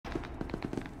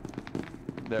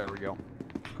There we go.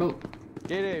 Cool.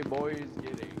 Gate A, boys.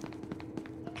 Gate A.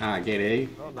 Ah, gate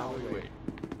A. Oh, now we wait.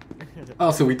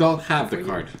 Oh, so we don't have the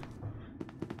card.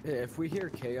 Yeah, if we hear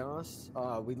chaos,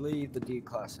 we leave the D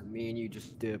class and me and you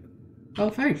just dip. Oh,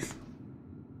 thanks.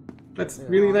 That's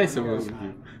really nice of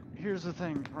you. Here's the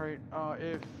thing, right?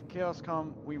 If chaos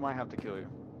come, we might have to kill you.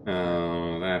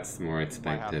 Oh, that's more We might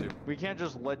have expected. to. We can't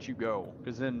just let you go,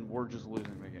 because then we're just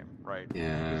losing the game, right?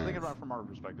 Yeah. Just think about it from our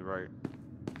perspective, right?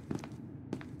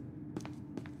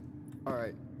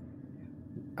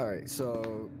 Alright,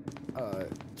 so,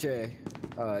 Jay,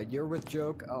 you're with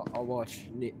Joke, I'll watch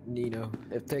Nino.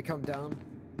 If they come down,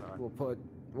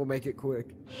 we'll make it quick.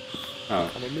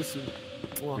 Oh. I'm gonna miss you.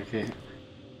 Mwah. Okay.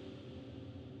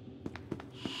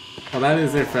 Well, that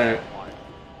is if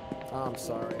I'm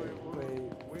sorry.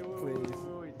 Please.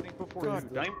 Think before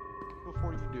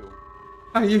before you do.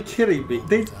 Are you kidding me?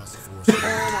 They...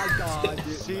 Oh my god,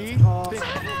 dude. See?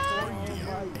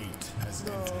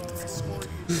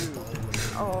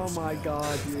 Oh my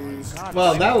god, dude.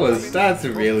 Well, that's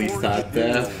a really sad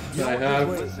death. You I don't have.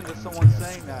 listen to someone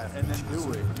saying that and then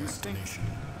do it. You think,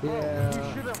 Yeah.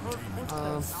 you should have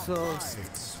heard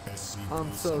footsteps.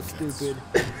 I'm so stupid.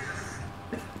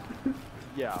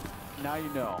 Yeah, now you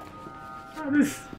know.